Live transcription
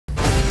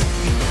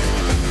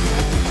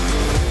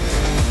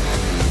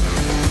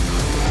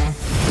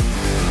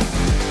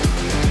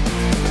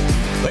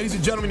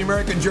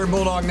Americans, you're in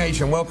Bulldog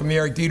Nation. Welcome to the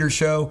Eric Deters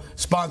Show,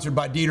 sponsored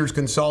by Deters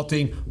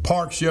Consulting,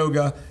 Parks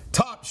Yoga,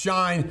 Top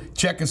Shine.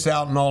 Check us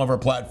out on all of our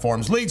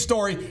platforms. Lead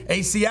story,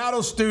 a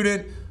Seattle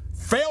student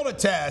failed a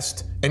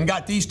test and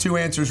got these two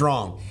answers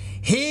wrong.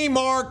 He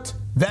marked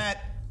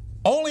that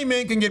only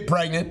men can get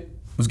pregnant,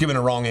 was given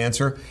a wrong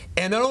answer,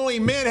 and that only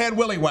men had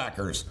willy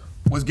whackers,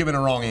 was given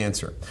a wrong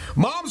answer.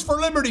 Moms for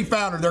Liberty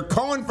founder, they're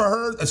calling for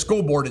her, a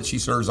school board that she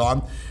serves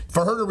on,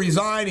 for her to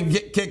resign and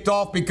get kicked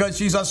off because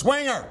she's a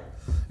swinger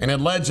and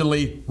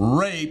allegedly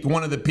raped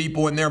one of the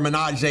people in their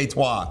menage a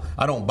trois.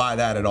 I don't buy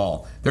that at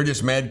all. They're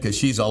just mad because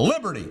she's a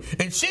liberty.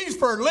 And she's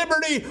for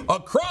liberty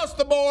across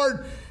the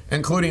board,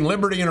 including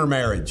liberty in her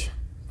marriage.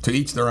 To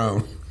each their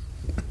own.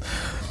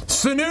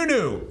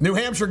 Sununu, New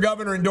Hampshire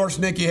governor, endorsed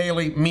Nikki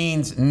Haley,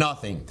 means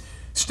nothing.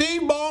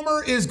 Steve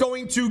Ballmer is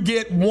going to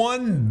get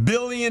 $1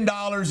 billion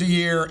a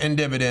year in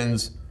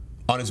dividends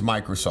on his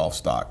Microsoft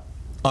stock.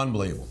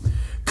 Unbelievable.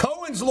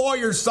 Cohen's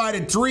lawyers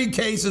cited 3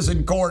 cases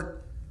in court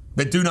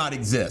that do not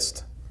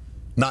exist.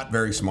 Not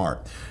very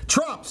smart.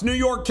 Trump's New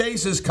York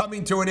case is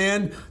coming to an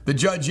end. The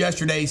judge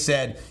yesterday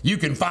said, you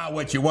can file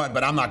what you want,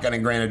 but I'm not going to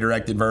grant a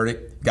directed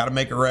verdict. Got to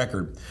make a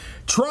record.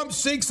 Trump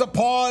seeks a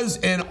pause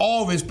in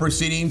all of his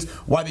proceedings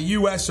while the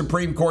U.S.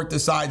 Supreme Court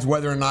decides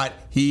whether or not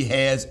he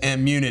has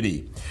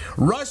immunity.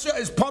 Russia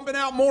is pumping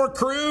out more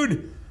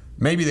crude.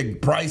 Maybe the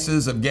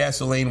prices of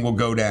gasoline will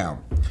go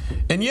down.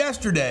 And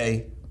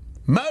yesterday,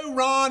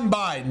 Ron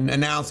Biden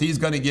announced he's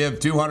going to give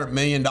 $200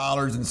 million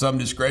in some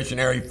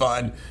discretionary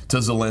fund to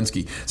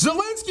Zelensky.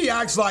 Zelensky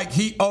acts like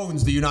he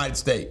owns the United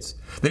States,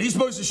 that he's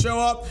supposed to show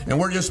up and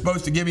we're just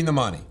supposed to give him the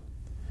money.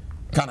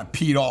 Kind of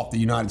peed off the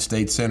United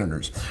States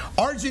senators.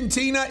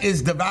 Argentina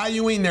is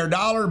devaluing their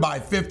dollar by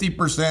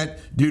 50%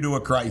 due to a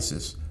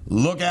crisis.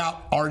 Look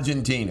out,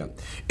 Argentina.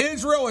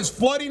 Israel is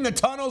flooding the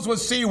tunnels with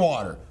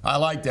seawater. I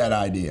like that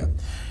idea.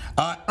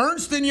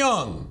 Ernst &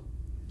 Young,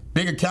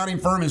 big accounting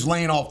firm, is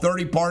laying off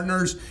 30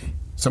 partners,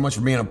 so much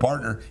for being a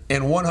partner,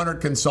 and 100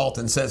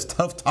 consultants, says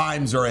tough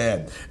times are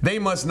ahead. They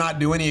must not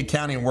do any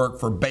accounting work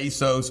for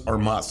Bezos or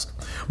Musk.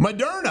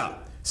 Moderna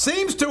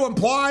seems to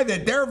imply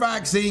that their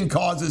vaccine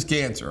causes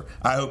cancer.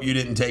 I hope you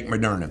didn't take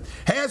Moderna.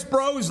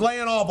 Hasbro's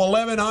laying off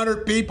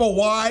 1,100 people.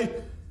 Why?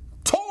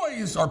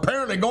 Toys are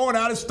apparently going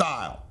out of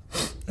style.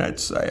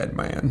 That's sad,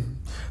 man.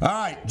 All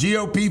right,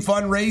 GOP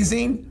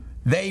fundraising.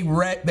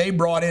 They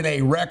brought in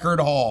a record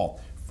haul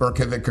for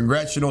the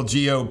congressional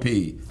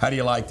GOP. How do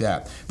you like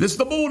that? This is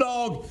the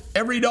Bulldog.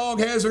 Every dog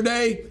has her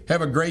day.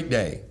 Have a great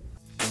day.